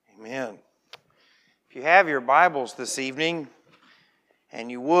you have your Bibles this evening, and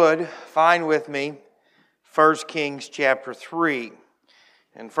you would, find with me 1 Kings chapter 3.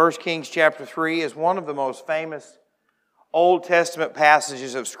 And 1 Kings chapter 3 is one of the most famous Old Testament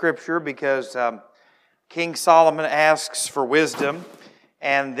passages of Scripture because King Solomon asks for wisdom,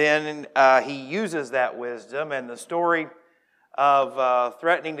 and then he uses that wisdom, and the story of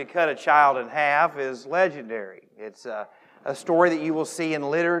threatening to cut a child in half is legendary. It's a story that you will see in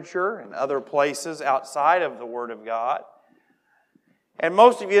literature and other places outside of the Word of God. And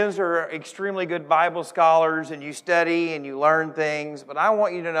most of you are extremely good Bible scholars, and you study and you learn things, but I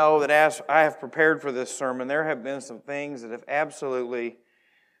want you to know that as I have prepared for this sermon, there have been some things that have absolutely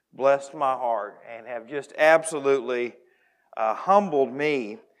blessed my heart and have just absolutely humbled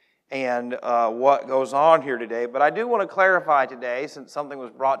me and what goes on here today. But I do want to clarify today, since something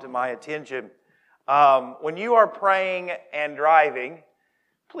was brought to my attention. When you are praying and driving,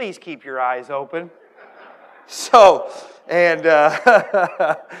 please keep your eyes open.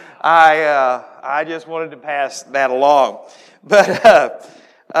 I just wanted to pass that along. But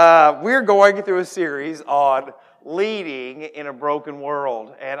we're going through a series on leading in a broken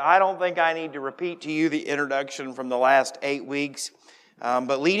world. And I don't think I need to repeat to you the introduction from the last 8 weeks.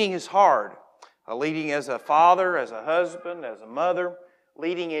 But leading is hard. Leading as a father, as a husband, as a mother,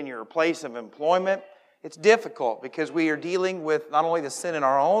 leading in your place of employment. It's difficult because we are dealing with not only the sin in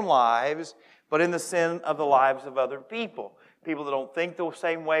our own lives, but in the sin of the lives of other people. People that don't think the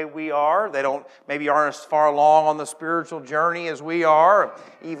same way we are. They maybe aren't as far along on the spiritual journey as we are,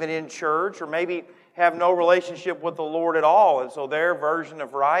 even in church, or maybe have no relationship with the Lord at all. And so their version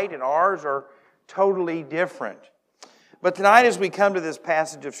of right and ours are totally different. But tonight, as we come to this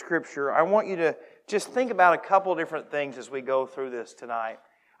passage of Scripture, I want you to just think about a couple different things as we go through this tonight.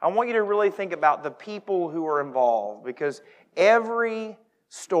 I want you to really think about the people who are involved, because every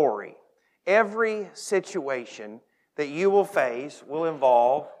story, every situation that you will face will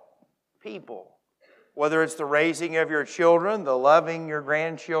involve people. Whether it's the raising of your children, the loving your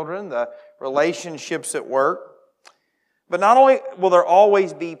grandchildren, the relationships at work. But not only will there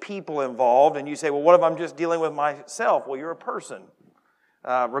always be people involved, and you say, well, what if I'm just dealing with myself? Well, you're a person.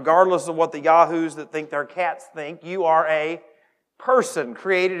 Regardless of what the yahoos that think their cats think, you are a person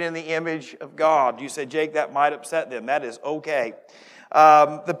created in the image of God. You say, Jake, that might upset them. That is okay.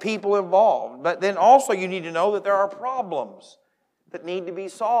 The people involved. But then also you need to know that there are problems that need to be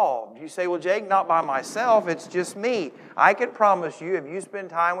solved. You say, well, Jake, not by myself, it's just me. I can promise you, if you spend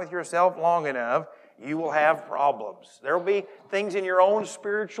time with yourself long enough, you will have problems. There will be things in your own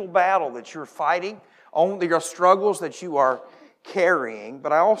spiritual battle that you're fighting, your struggles that you are carrying.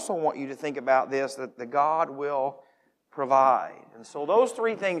 But I also want you to think about this, that the God will provide. And so those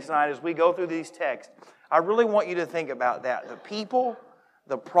three things tonight, as we go through these texts, I really want you to think about that. The people,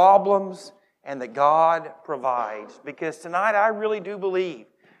 the problems, and that God provides. Because tonight I really do believe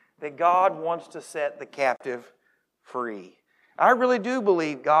that God wants to set the captive free. I really do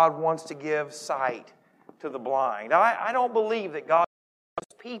believe God wants to give sight to the blind. I don't believe that God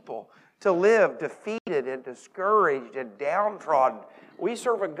wants people to live defeated and discouraged and downtrodden. We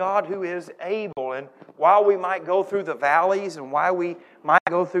serve a God who is able, and while we might go through the valleys and while we might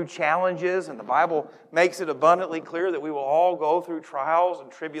go through challenges, and the Bible makes it abundantly clear that we will all go through trials and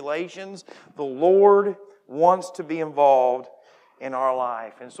tribulations, the Lord wants to be involved in our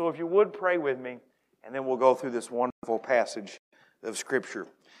life. And so if you would pray with me, and then we'll go through this wonderful passage of Scripture.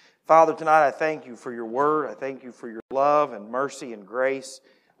 Father, tonight I thank you for your word. I thank you for your love and mercy and grace.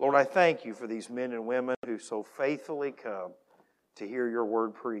 Lord, I thank you for these men and women who so faithfully come to hear your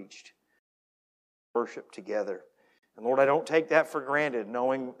word preached, worship together. And Lord, I don't take that for granted,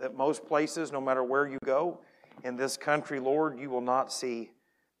 knowing that most places, no matter where you go in this country, Lord, you will not see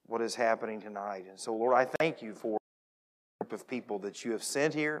what is happening tonight. And so, Lord, I thank you for the group of people that you have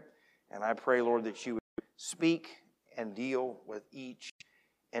sent here. And I pray, Lord, that you would speak and deal with each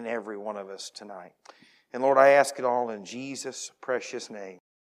and every one of us tonight. And Lord, I ask it all in Jesus' precious name.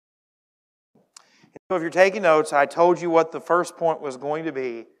 So if you're taking notes, I told you what the first point was going to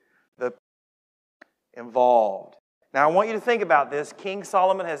be, the involved. Now I want you to think about this. King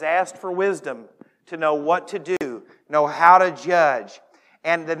Solomon has asked for wisdom to know what to do, know how to judge.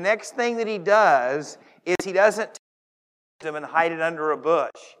 And the next thing that he does is he doesn't take wisdom and hide it under a bush.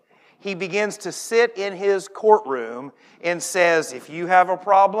 He begins to sit in his courtroom and says, if you have a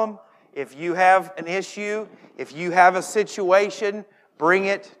problem, if you have an issue, if you have a situation, bring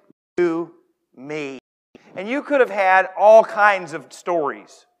it to me. And you could have had all kinds of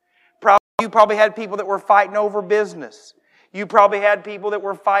stories. You probably had people that were fighting over business. You probably had people that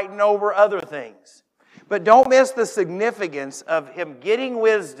were fighting over other things. But don't miss the significance of him getting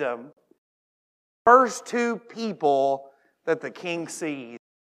wisdom first two people that the king sees.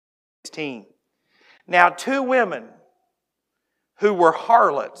 Now, two women who were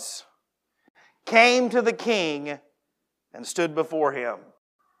harlots came to the king and stood before him.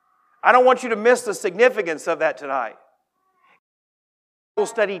 I don't want you to miss the significance of that tonight. Bible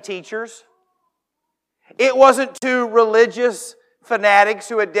study teachers. It wasn't two religious fanatics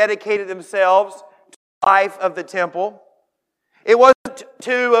who had dedicated themselves to the life of the temple. It wasn't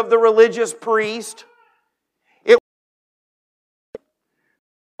two of the religious priests. It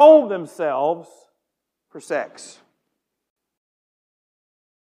sold themselves for sex.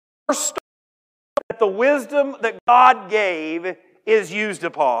 First, that the wisdom that God gave is used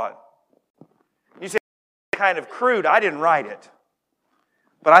upon. You say, kind of crude. I didn't write it.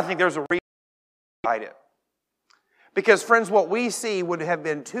 But I think there's a reason to write it. Because, friends, what we see would have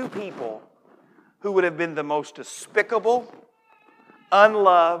been two people who would have been the most despicable,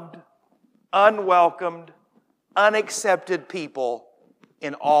 unloved, unwelcomed, unaccepted people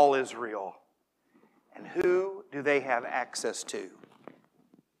in all Israel. And who do they have access to?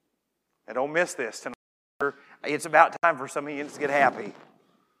 Now, don't miss this tonight. It's about time for some of you to get happy.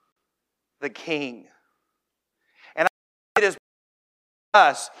 The king. And it is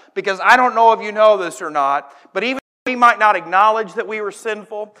us, because I don't know if you know this or not, but even we might not acknowledge that we were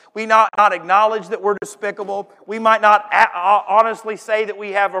sinful. We not acknowledge that we're despicable. We might not honestly say that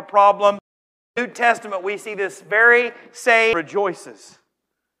we have a problem. In the New Testament, we see this very same rejoices.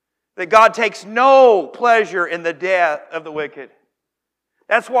 That God takes no pleasure in the death of the wicked.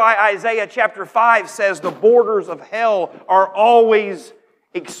 That's why Isaiah chapter 5 says the borders of hell are always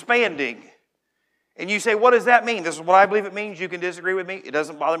expanding. And you say, what does that mean? This is what I believe it means. You can disagree with me. It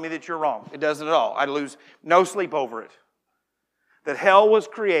doesn't bother me that you're wrong. It doesn't at all. I lose no sleep over it. That hell was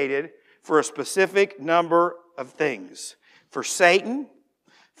created for a specific number of things. For Satan,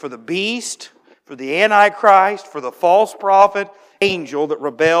 for the beast, for the Antichrist, for the false prophet, angel that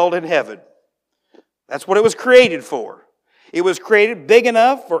rebelled in heaven. That's what it was created for. It was created big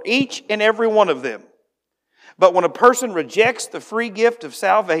enough for each and every one of them. But when a person rejects the free gift of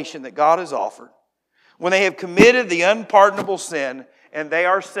salvation that God has offered, when they have committed the unpardonable sin and they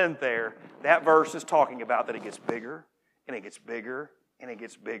are sent there, that verse is talking about that it gets bigger and it gets bigger and it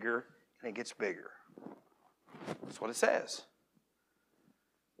gets bigger and it gets bigger. That's what it says.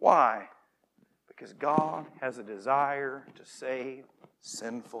 Why? Because God has a desire to save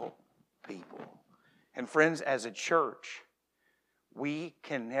sinful people. And friends, as a church, we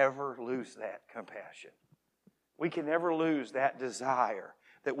can never lose that compassion. We can never lose that desire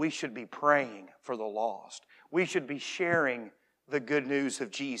that we should be praying for the lost. We should be sharing the good news of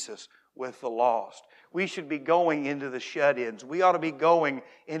Jesus with the lost. We should be going into the shut-ins. We ought to be going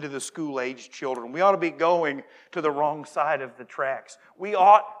into the school-aged children. We ought to be going to the wrong side of the tracks. We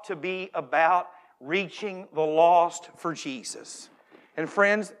ought to be about reaching the lost for Jesus. And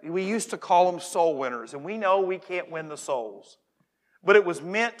friends, we used to call them soul winners, and we know we can't win the souls. But it was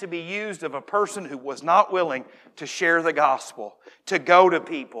meant to be used of a person who was not willing to share the gospel, to go to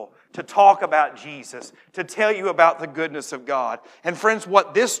people, to talk about Jesus, to tell you about the goodness of God. And friends,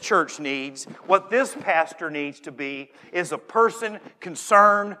 what this church needs, what this pastor needs to be, is a person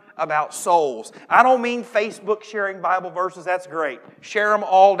concerned about souls. I don't mean Facebook sharing Bible verses. That's great. Share them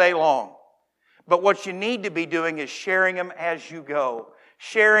all day long. But what you need to be doing is sharing them as you go,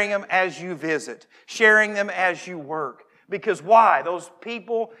 sharing them as you visit, sharing them as you work. Because why? Those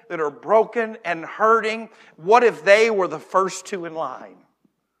people that are broken and hurting, what if they were the first two in line?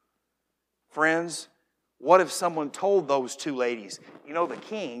 Friends, what if someone told those two ladies, you know, the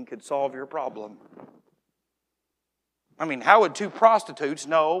king could solve your problem? I mean, how would two prostitutes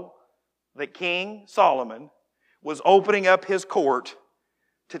know that King Solomon was opening up his court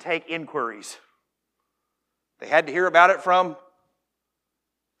to take inquiries? They had to hear about it from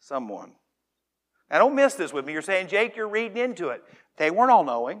someone. Now, don't miss this with me. You're saying, Jake, you're reading into it. They weren't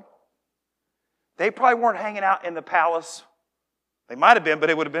all-knowing. They probably weren't hanging out in the palace. They might have been, but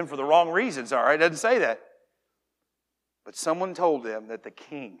it would have been for the wrong reasons, all right? It doesn't say that. But someone told them that the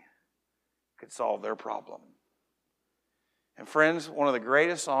king could solve their problem. And friends, one of the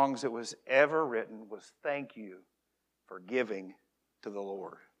greatest songs that was ever written was Thank You for Giving to the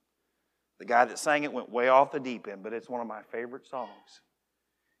Lord. The guy that sang it went way off the deep end, but it's one of my favorite songs.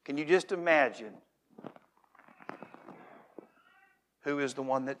 Can you just imagine who is the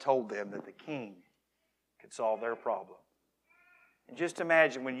one that told them that the king could solve their problem? And just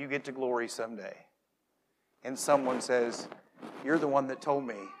imagine when you get to glory someday and someone says, you're the one that told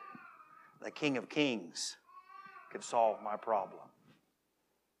me the King of Kings could solve my problem.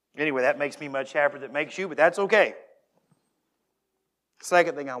 Anyway, that makes me much happier than it makes you, but that's okay.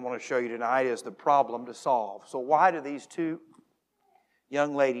 Second thing I want to show you tonight is the problem to solve. So why do these two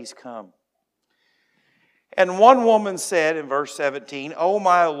young ladies come? And one woman said in verse 17, "O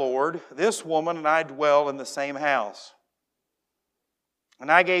my Lord, this woman and I dwell in the same house.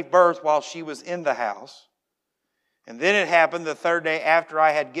 And I gave birth while she was in the house. And then it happened the third day after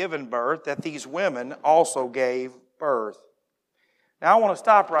I had given birth that these women also gave birth." Now I want to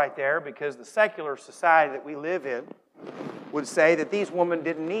stop right there because the secular society that we live in would say that these women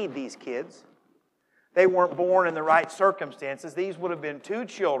didn't need these kids. They weren't born in the right circumstances. These would have been two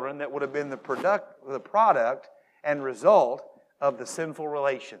children that would have been the product and result of the sinful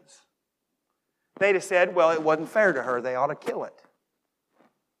relations. They'd have said, well, it wasn't fair to her. They ought to kill it.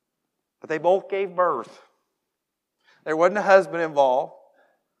 But they both gave birth. There wasn't a husband involved.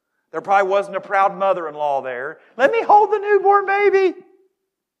 There probably wasn't a proud mother-in-law there. Let me hold the newborn baby.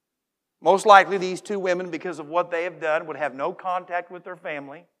 Most likely these two women, because of what they have done, would have no contact with their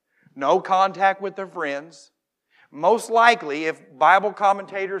family, no contact with their friends. Most likely, if Bible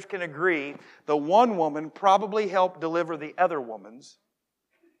commentators can agree, the one woman probably helped deliver the other woman's,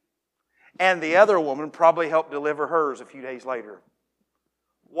 and the other woman probably helped deliver hers a few days later.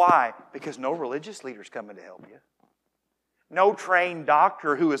 Why? Because no religious leader's coming to help you. No trained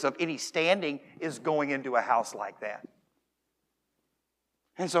doctor who is of any standing is going into a house like that.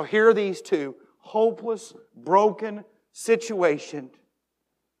 And so here are these two, hopeless, broken situation,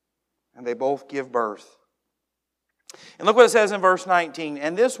 and they both give birth. And look what it says in verse 19.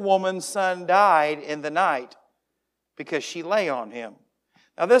 "And this woman's son died in the night because she lay on him."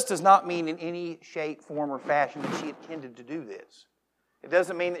 Now this does not mean in any shape, form, or fashion that she intended to do this. It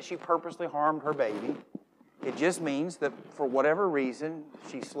doesn't mean that she purposely harmed her baby. It just means that for whatever reason,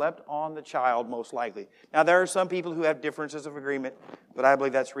 she slept on the child most likely. Now there are some people who have differences of agreement, but I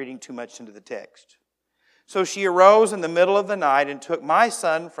believe that's reading too much into the text. "So she arose in the middle of the night and took my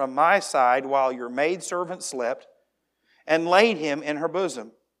son from my side while your maidservant slept and laid him in her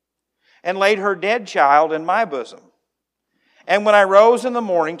bosom and laid her dead child in my bosom. And when I rose in the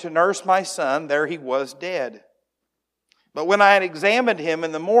morning to nurse my son, there he was dead. But when I had examined him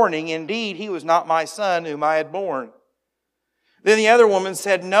in the morning, indeed, he was not my son whom I had born. Then the other woman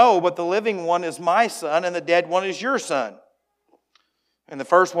said, 'No, but the living one is my son, and the dead one is your son.' And the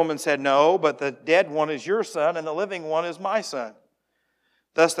first woman said, 'No, but the dead one is your son, and the living one is my son.'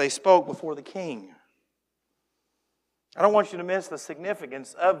 Thus they spoke before the king." I don't want you to miss the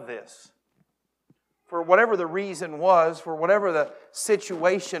significance of this. For whatever the reason was, for whatever the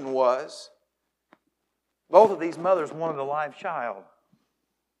situation was, both of these mothers wanted a live child.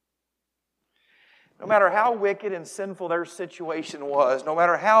 No matter how wicked and sinful their situation was, no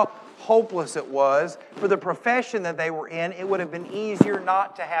matter how hopeless it was, for the profession that they were in, it would have been easier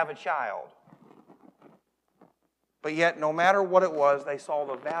not to have a child. But yet, no matter what it was, they saw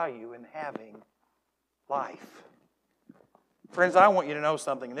the value in having life. Friends, I want you to know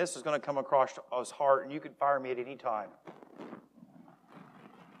something, and this is going to come across us hard, and you can fire me at any time.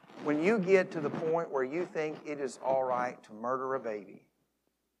 When you get to the point where you think it is all right to murder a baby,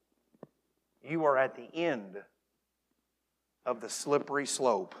 you are at the end of the slippery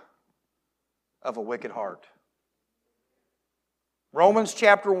slope of a wicked heart. Romans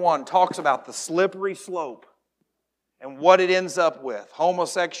chapter 1 talks about the slippery slope and what it ends up with.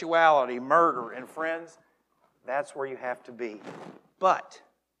 Homosexuality, murder, and friends, that's where you have to be. But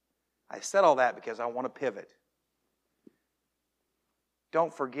I said all that because I want to pivot.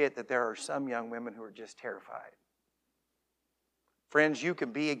 Don't forget that there are some young women who are just terrified. Friends, you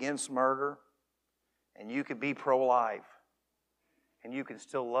can be against murder, and you can be pro-life, and you can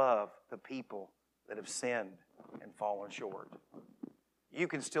still love the people that have sinned and fallen short. You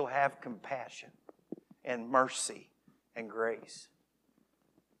can still have compassion and mercy and grace.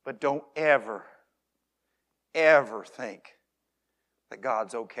 But don't ever, ever think that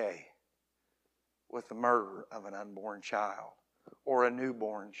God's okay with the murder of an unborn child or a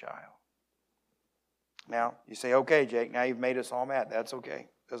newborn child. Now, you say, okay, Jake, now you've made us all mad. That's okay.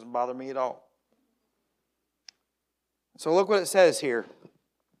 Doesn't bother me at all. So look what it says here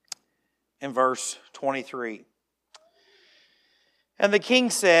in verse 23. "And the king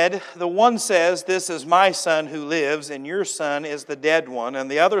said, the one says, 'This is my son who lives, and your son is the dead one.'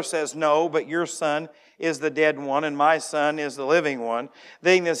 And the other says, 'No, but your son is the dead one, and my son is the living one.'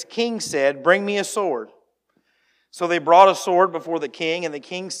 Then this king said, 'Bring me a sword.' So they brought a sword before the king, and the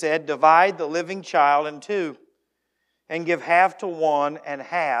king said, 'Divide the living child in two, and give half to one and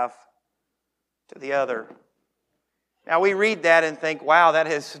half to the other.'" Now we read that and think, wow, that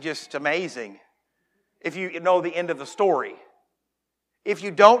is just amazing. If you know the end of the story. If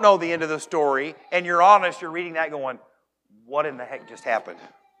you don't know the end of the story, and you're honest, you're reading that going, what in the heck just happened?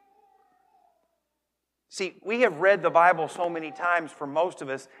 See, we have read the Bible so many times for most of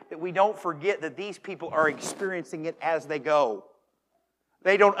us that we don't forget that these people are experiencing it as they go.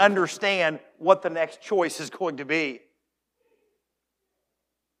 They don't understand what the next choice is going to be.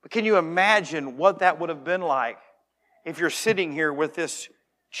 But can you imagine what that would have been like if you're sitting here with this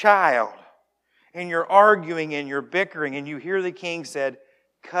child and you're arguing and you're bickering and you hear the king said,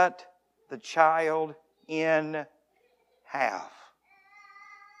 cut the child in half.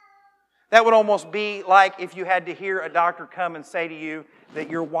 That would almost be like if you had to hear a doctor come and say to you that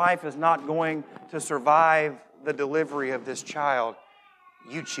your wife is not going to survive the delivery of this child.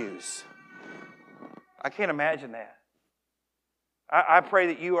 You choose. I can't imagine that. I pray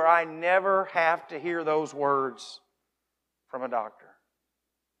that you or I never have to hear those words from a doctor.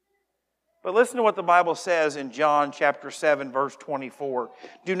 But listen to what the Bible says in John chapter 7, verse 24.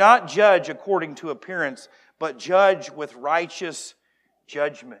 Do not judge according to appearance, but judge with righteous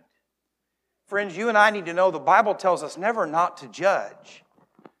judgment. Friends, you and I need to know the Bible tells us never not to judge.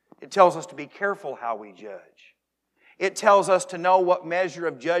 It tells us to be careful how we judge. It tells us to know what measure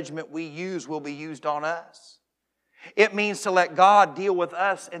of judgment we use will be used on us. It means to let God deal with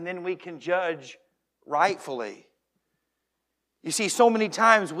us and then we can judge rightfully. You see, so many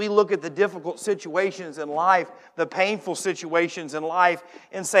times we look at the difficult situations in life, the painful situations in life,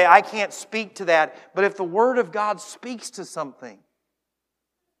 and say, I can't speak to that. But if the Word of God speaks to something,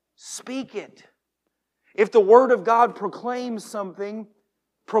 speak it. If the Word of God proclaims something,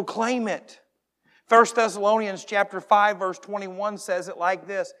 proclaim it. 1 Thessalonians chapter 5, verse 21 says it like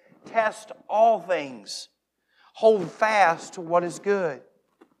this, test all things. Hold fast to what is good.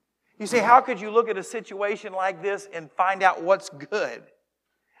 You say, how could you look at a situation like this and find out what's good?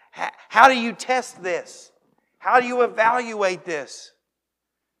 How do you test this? How do you evaluate this?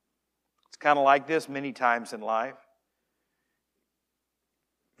 It's kind of like this many times in life.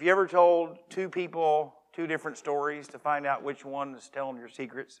 Have you ever told two people two different stories to find out which one is telling your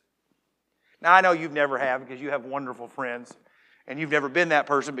secrets? Now, I know you've never have because you have wonderful friends, and you've never been that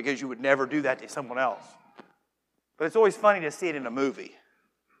person because you would never do that to someone else. But it's always funny to see it in a movie.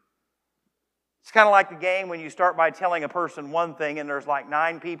 It's kind of like the game when you start by telling a person one thing and there's like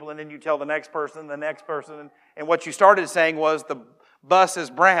 9 people and then you tell the next person, and what you started saying was the bus is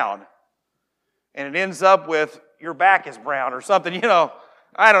brown. And it ends up with your back is brown or something,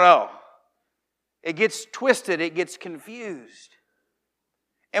 I don't know. It gets twisted, it gets confused.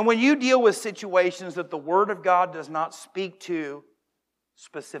 And when you deal with situations that the Word of God does not speak to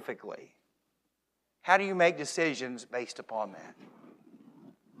specifically, how do you make decisions based upon that?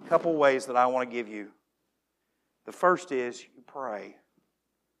 A couple ways that I want to give you. The first is you pray.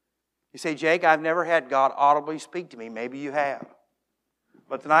 You say, Jake, I've never had God audibly speak to me. Maybe you have.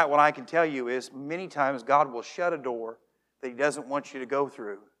 But tonight what I can tell you is many times God will shut a door that He doesn't want you to go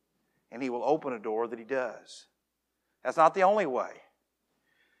through, and He will open a door that He does. That's not the only way.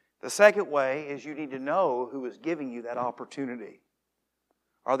 The second way is you need to know who is giving you that opportunity.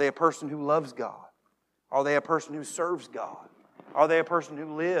 Are they a person who loves God? Are they a person who serves God? Are they a person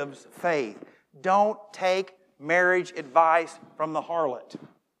who lives faith? Don't take marriage advice from the harlot.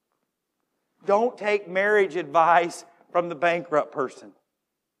 Don't take marriage advice from the bankrupt person.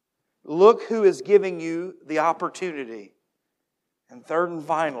 Look who is giving you the opportunity. And third and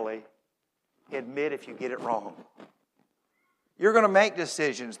finally, admit if you get it wrong. You're going to make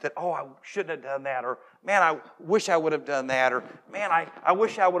decisions that, I shouldn't have done that, or man, I wish I would have done that, or man, I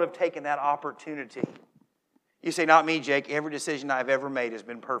wish I would have taken that opportunity. You say, not me, Jake. Every decision I've ever made has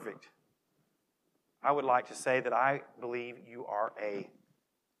been perfect. I would like to say that I believe you are a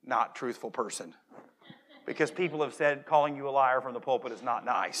not truthful person. Because people have said calling you a liar from the pulpit is not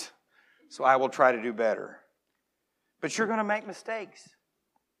nice. So I will try to do better. But you're going to make mistakes.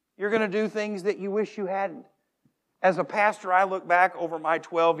 You're going to do things that you wish you hadn't. As a pastor, I look back over my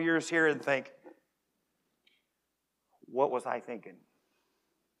 12 years here and think, what was I thinking?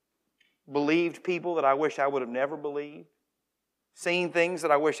 Believed people that I wish I would have never believed. Seen things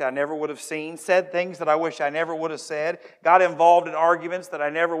that I wish I never would have seen. Said things that I wish I never would have said. Got involved in arguments that I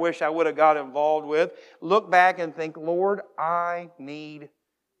never wish I would have got involved with. Look back and think, Lord, I need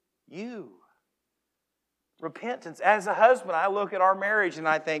You. Repentance. As a husband, I look at our marriage and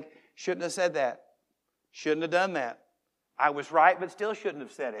I think, shouldn't have said that. Shouldn't have done that. I was right, but still shouldn't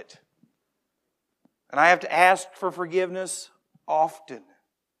have said it. And I have to ask for forgiveness often.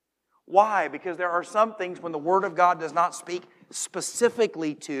 Why? Because there are some things when the Word of God does not speak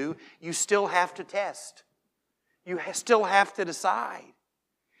specifically to, you still have to test. You still have to decide.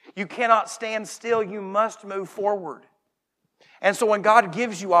 You cannot stand still. You must move forward. And so when God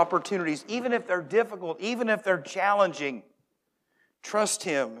gives you opportunities, even if they're difficult, even if they're challenging, Trust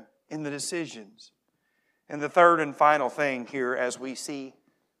Him in the decisions. And the third and final thing here, as we see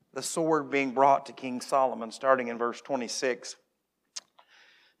the sword being brought to King Solomon, starting in verse 26.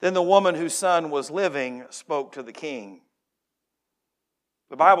 Then the woman whose son was living spoke to the king.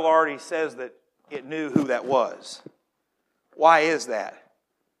 The Bible already says that it knew who that was. Why is that?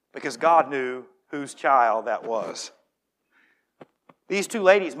 Because God knew whose child that was. These two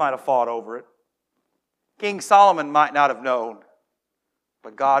ladies might have fought over it. King Solomon might not have known.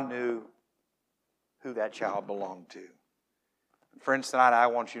 But God knew who that child belonged to. Friends, tonight I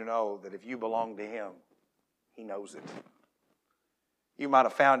want you to know that if you belong to Him, He knows it. You might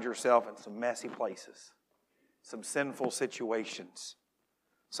have found yourself in some messy places, some sinful situations,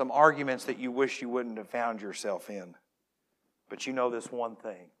 some arguments that you wish you wouldn't have found yourself in. But you know this one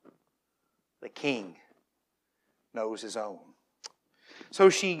thing. The King knows His own. So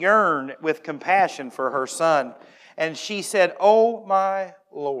she yearned with compassion for her son, and she said, "Oh, my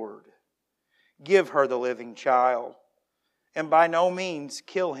Lord, give her the living child, and by no means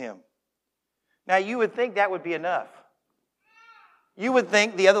kill him." Now, you would think that would be enough. You would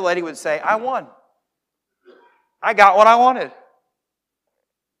think the other lady would say, "I won. I got what I wanted."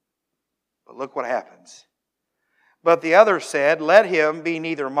 But look what happens. But the other said, "Let him be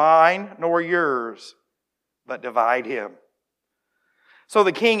neither mine nor yours, but divide him." So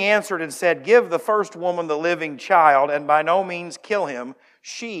the king answered and said, "Give the first woman the living child, and by no means kill him.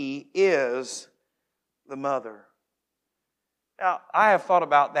 She is the mother." Now, I have thought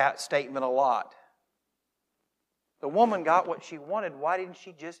about that statement a lot. The woman got what she wanted. Why didn't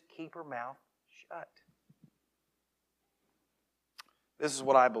she just keep her mouth shut? This is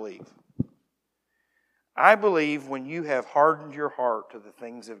what I believe. I believe when you have hardened your heart to the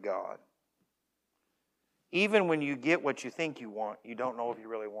things of God, even when you get what you think you want, you don't know if you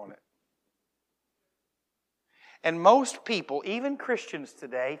really want it. And most people, even Christians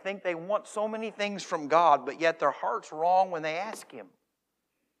today, think they want so many things from God, but yet their heart's wrong when they ask Him.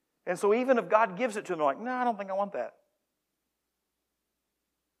 And so even if God gives it to them, they're like, "No, I don't think I want that."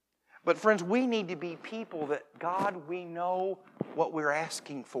 But friends, we need to be people that, God, we know what we're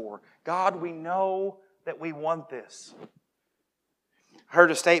asking for. God, we know that we want this. I heard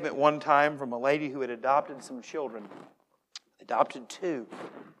a statement one time from a lady who had adopted some children. Adopted two.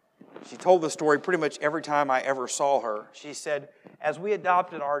 She told the story pretty much every time I ever saw her. She said, "As we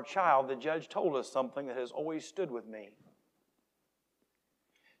adopted our child, the judge told us something that has always stood with me."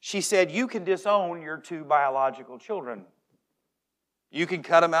 She said, "You can disown your two biological children. You can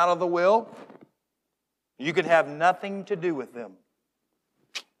cut them out of the will. You can have nothing to do with them.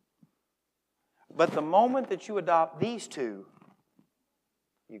 But the moment that you adopt these two,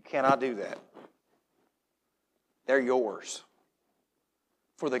 you cannot do that. They're yours.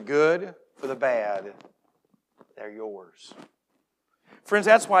 For the good, for the bad, they're yours." Friends,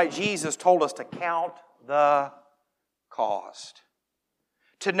 that's why Jesus told us to count the cost.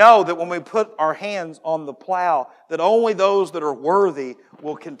 To know that when we put our hands on the plow, that only those that are worthy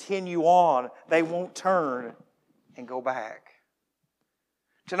will continue on. They won't turn and go back.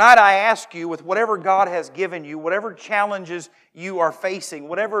 Tonight I ask you, with whatever God has given you, whatever challenges you are facing,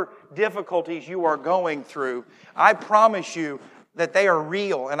 whatever difficulties you are going through, I promise you that they are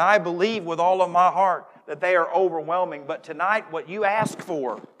real, and I believe with all of my heart that they are overwhelming. But tonight, what you ask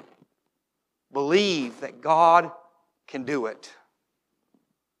for, believe that God can do it.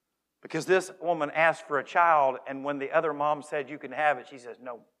 Because this woman asked for a child, and when the other mom said, "You can have it," she says,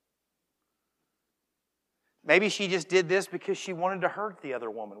 "No." Maybe she just did this because she wanted to hurt the other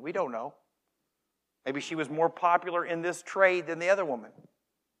woman. We don't know. Maybe she was more popular in this trade than the other woman.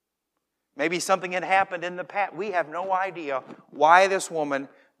 Maybe something had happened in the past. We have no idea why this woman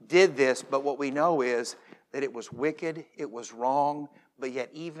did this, but what we know is that it was wicked, it was wrong, but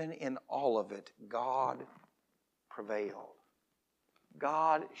yet even in all of it, God prevailed.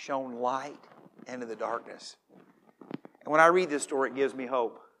 God shone light into the darkness. And when I read this story, it gives me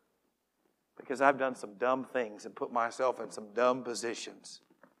hope. Because I've done some dumb things and put myself in some dumb positions.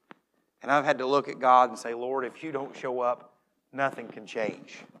 And I've had to look at God and say, "Lord, if you don't show up, nothing can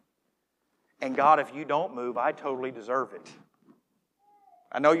change. And God, if you don't move, I totally deserve it."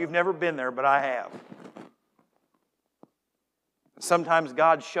 I know you've never been there, but I have. Sometimes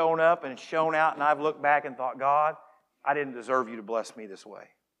God's shown up and shown out, and I've looked back and thought, "God, I didn't deserve you to bless me this way."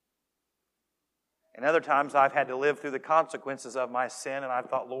 And other times I've had to live through the consequences of my sin, and I've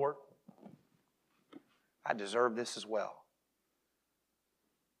thought, "Lord, I deserve this as well."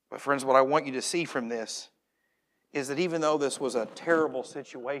 But friends, what I want you to see from this is that even though this was a terrible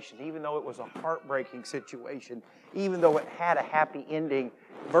situation, even though it was a heartbreaking situation, even though it had a happy ending,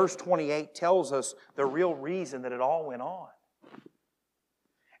 verse 28 tells us the real reason that it all went on.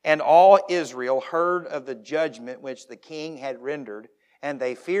 And all Israel heard of the judgment which the king had rendered, and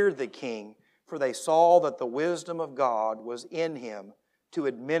they feared the king, for they saw that the wisdom of God was in him to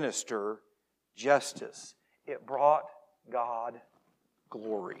administer justice. It brought God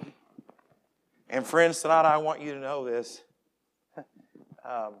glory. And friends, tonight I want you to know this.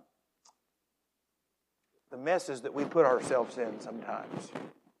 The messes that we put ourselves in sometimes,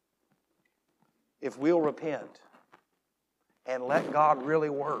 if we'll repent and let God really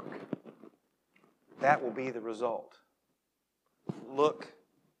work, that will be the result. Look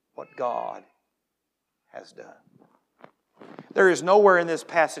what God has done. There is nowhere in this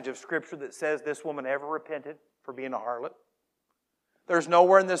passage of Scripture that says this woman ever repented for being a harlot. There's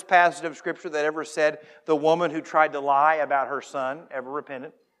nowhere in this passage of Scripture that ever said the woman who tried to lie about her son ever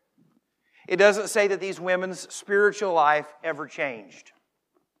repented. It doesn't say that these women's spiritual life ever changed.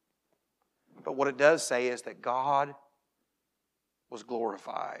 But what it does say is that God was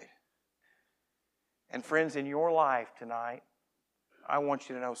glorified. And friends, in your life tonight, I want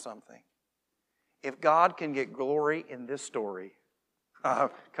you to know something. If God can get glory in this story,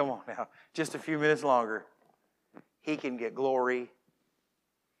 come on now, just a few minutes longer, He can get glory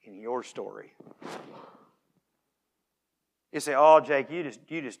in your story. You say, oh, Jake,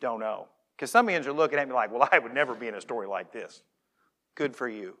 you just don't know. Because some of you are looking at me like, well, I would never be in a story like this. Good for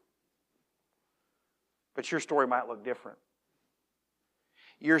you. But your story might look different.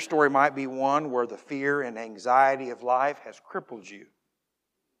 Your story might be one where the fear and anxiety of life has crippled you.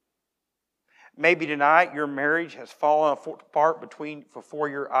 Maybe tonight your marriage has fallen apart before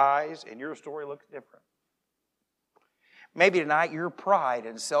your eyes and your story looks different. Maybe tonight your pride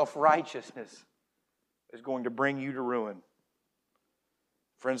and self-righteousness is going to bring you to ruin.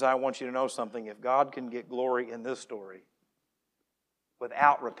 Friends, I want you to know something. If God can get glory in this story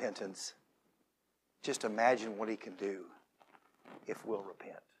without repentance, just imagine what He can do if we'll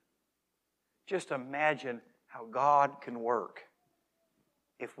repent. Just imagine how God can work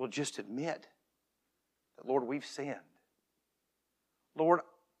if we'll just admit that, Lord, we've sinned. Lord,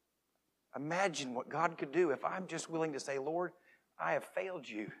 imagine what God could do if I'm just willing to say, Lord, I have failed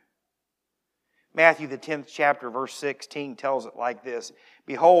you. Matthew, the 10th chapter, verse 16 tells it like this.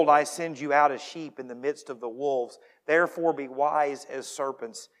 Behold, I send you out as sheep in the midst of the wolves. Therefore be wise as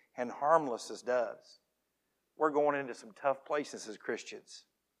serpents and harmless as doves. We're going into some tough places as Christians.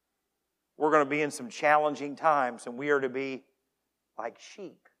 We're going to be in some challenging times, and we are to be like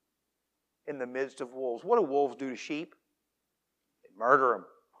sheep in the midst of wolves. What do wolves do to sheep? They murder them.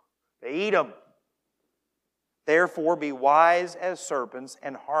 They eat them. Therefore, be wise as serpents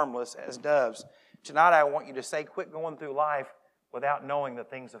and harmless as doves. Tonight, I want you to say, quit going through life without knowing the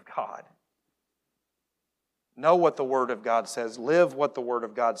things of God. Know what the Word of God says. Live what the Word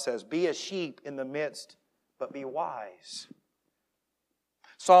of God says. Be a sheep in the midst, but be wise.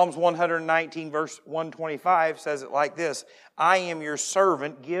 Psalms 119, verse 125 says it like this. I am your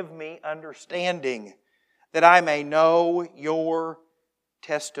servant. Give me understanding, that I may know your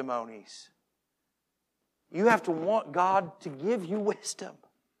testimonies. You have to want God to give you wisdom.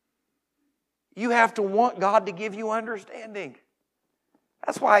 You have to want God to give you understanding.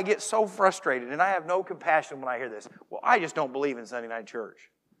 That's why I get so frustrated, and I have no compassion when I hear this. Well, I just don't believe in Sunday night church.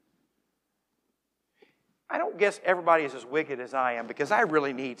 I don't guess everybody is as wicked as I am, because I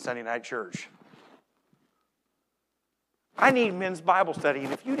really need Sunday night church. I need men's Bible study,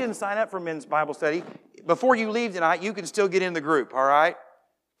 and if you didn't sign up for men's Bible study, before you leave tonight, you can still get in the group, all right?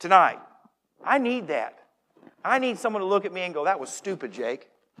 Tonight. I need that. I need someone to look at me and go, that was stupid, Jake.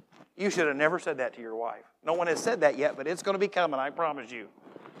 You should have never said that to your wife. No one has said that yet, but it's going to be coming, I promise you.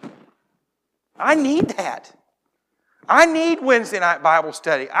 I need that. I need Wednesday night Bible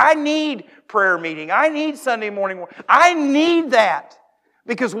study. I need prayer meeting. I need Sunday morning. I need that.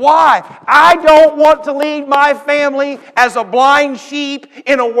 Because why? I don't want to lead my family as a blind sheep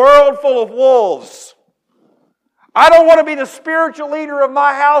in a world full of wolves. I don't want to be the spiritual leader of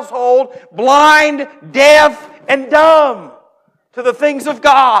my household, blind, deaf, and dumb to the things of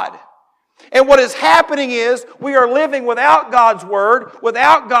God. And what is happening is we are living without God's Word,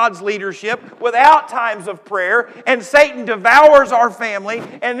 without God's leadership, without times of prayer, and Satan devours our family,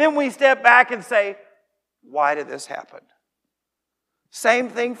 and then we step back and say, why did this happen? Same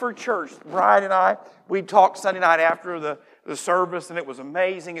thing for church. Brian and I, we talked Sunday night after the service, and it was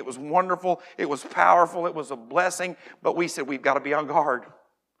amazing, it was wonderful, it was powerful, it was a blessing, but we said we've got to be on guard.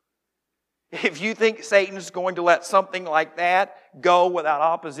 If you think Satan's going to let something like that go without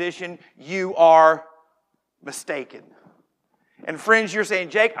opposition, you are mistaken. And friends, you're saying,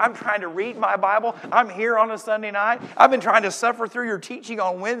 Jake, I'm trying to read my Bible. I'm here on a Sunday night. I've been trying to suffer through your teaching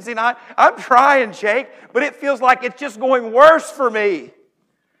on Wednesday night. I'm trying, Jake, but it feels like it's just going worse for me.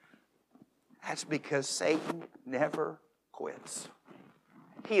 That's because Satan never quits.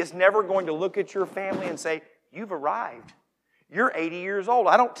 He is never going to look at your family and say, you've arrived. You're 80 years old.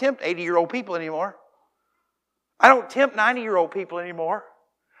 I don't tempt 80-year-old people anymore. I don't tempt 90-year-old people anymore.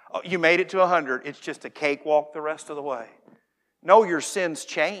 Oh, you made it to 100. It's just a cakewalk the rest of the way. No, your sins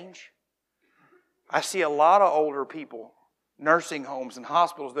change. I see a lot of older people, nursing homes and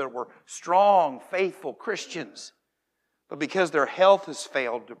hospitals that were strong, faithful Christians. But because their health has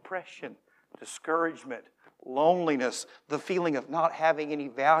failed, depression, discouragement, loneliness, the feeling of not having any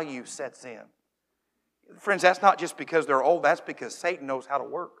value sets in. Friends, that's not just because they're old. That's because Satan knows how to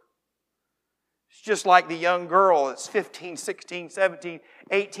work. It's just like the young girl that's 15, 16, 17,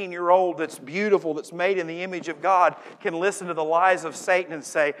 18-year-old that's beautiful, that's made in the image of God, can listen to the lies of Satan and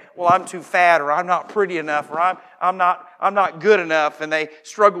say, well, I'm too fat, or I'm not pretty enough, or I'm not good enough, and they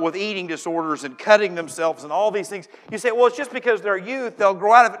struggle with eating disorders and cutting themselves and all these things. You say, well, it's just because they're youth, they'll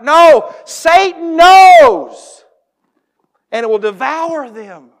grow out of it. No! Satan knows! And it will devour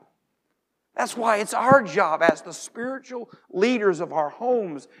them. That's why it's our job as the spiritual leaders of our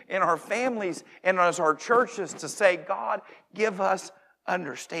homes and our families and as our churches to say, God, give us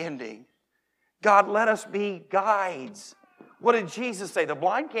understanding. God, let us be guides. What did Jesus say? The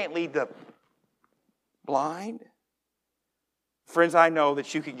blind can't lead the blind. Friends, I know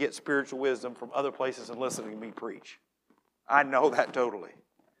that you can get spiritual wisdom from other places and listening to me preach. I know that totally.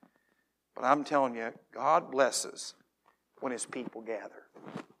 But I'm telling you, God blesses when His people gather.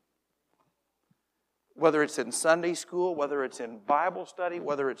 Whether it's in Sunday school, whether it's in Bible study,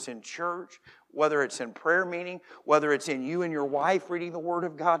 whether it's in church, whether it's in prayer meeting, whether it's in you and your wife reading the Word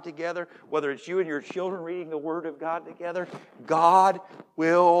of God together, whether it's you and your children reading the Word of God together, God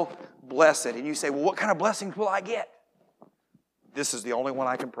will bless it. And you say, well, what kind of blessings will I get? This is the only one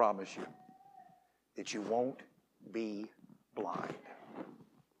I can promise you. That you won't be blind.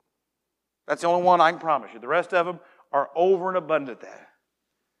 That's the only one I can promise you. The rest of them are over and abundant that.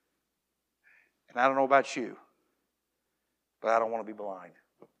 And I don't know about you, but I don't want to be blind.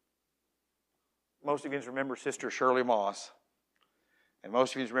 Most of you remember Sister Shirley Moss. And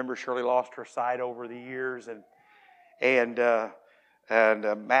most of you remember Shirley lost her sight over the years and macular,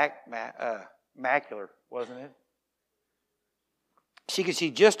 wasn't it? She could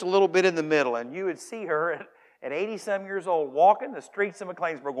see just a little bit in the middle, and you would see her at 80-some years old walking the streets of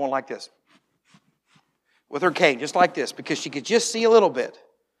McLeansboro going like this with her cane, just like this, because she could just see a little bit.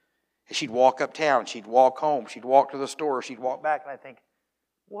 And she'd walk uptown, she'd walk home, she'd walk to the store, she'd walk back, and I think,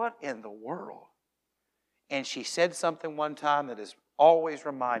 what in the world? And she said something one time that has always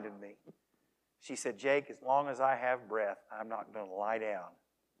reminded me. She said, Jake, as long as I have breath, I'm not going to lie down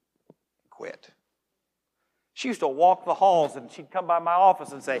and quit. She used to walk the halls, and she'd come by my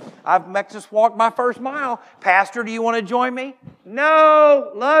office and say, I've just walked my first mile. Pastor, do you want to join me?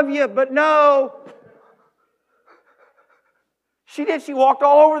 No, love you, but no. She did. She walked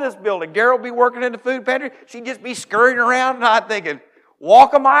all over this building. Daryl would be working in the food pantry. She'd just be scurrying around, and I'm thinking,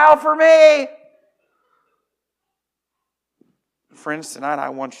 walk a mile for me. Friends, tonight I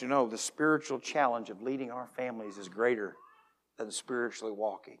want you to know the spiritual challenge of leading our families is greater than spiritually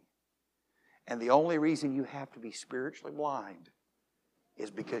walking. And the only reason you have to be spiritually blind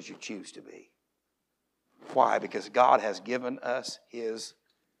is because you choose to be. Why? Because God has given us His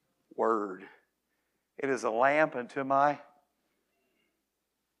Word. It is a lamp unto my...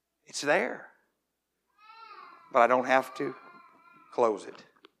 It's there. But I don't have to close it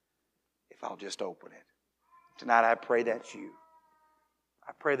if I'll just open it. Tonight I pray that's you.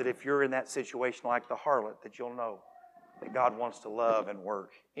 I pray that if you're in that situation like the harlot, that you'll know that God wants to love and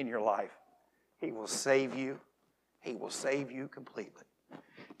work in your life. He will save you. He will save you completely.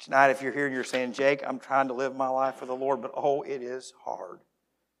 Tonight, if you're here and you're saying, Jake, I'm trying to live my life for the Lord, but oh, it is hard.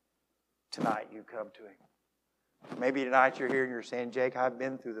 Tonight, you come to Him. Maybe tonight you're here and you're saying, Jake, I've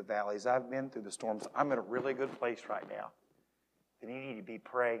been through the valleys. I've been through the storms. I'm in a really good place right now. And you need to be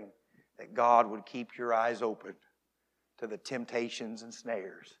praying that God would keep your eyes open to the temptations and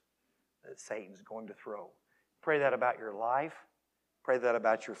snares that Satan's going to throw. Pray that about your life. Pray that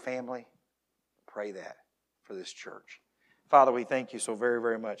about your family. Pray that for this church. Father, we thank you so very,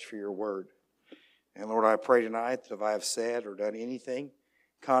 very much for your word. And Lord, I pray tonight that if I have said or done anything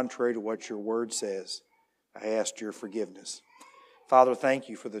contrary to what your word says, I ask your forgiveness. Father, thank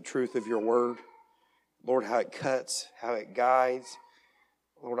you for the truth of your word. Lord, how it cuts, how it guides.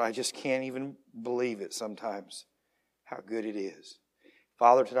 Lord, I just can't even believe it sometimes, how good it is.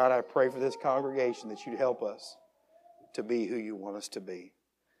 Father, tonight I pray for this congregation that you'd help us to be who you want us to be,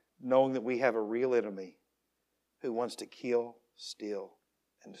 knowing that we have a real enemy who wants to kill, steal,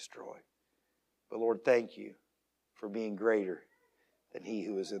 and destroy. But Lord, thank you for being greater than he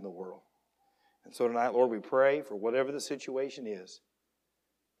who is in the world. And so tonight, Lord, we pray for whatever the situation is,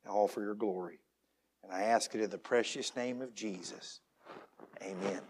 all for your glory. And I ask it in the precious name of Jesus. Amen.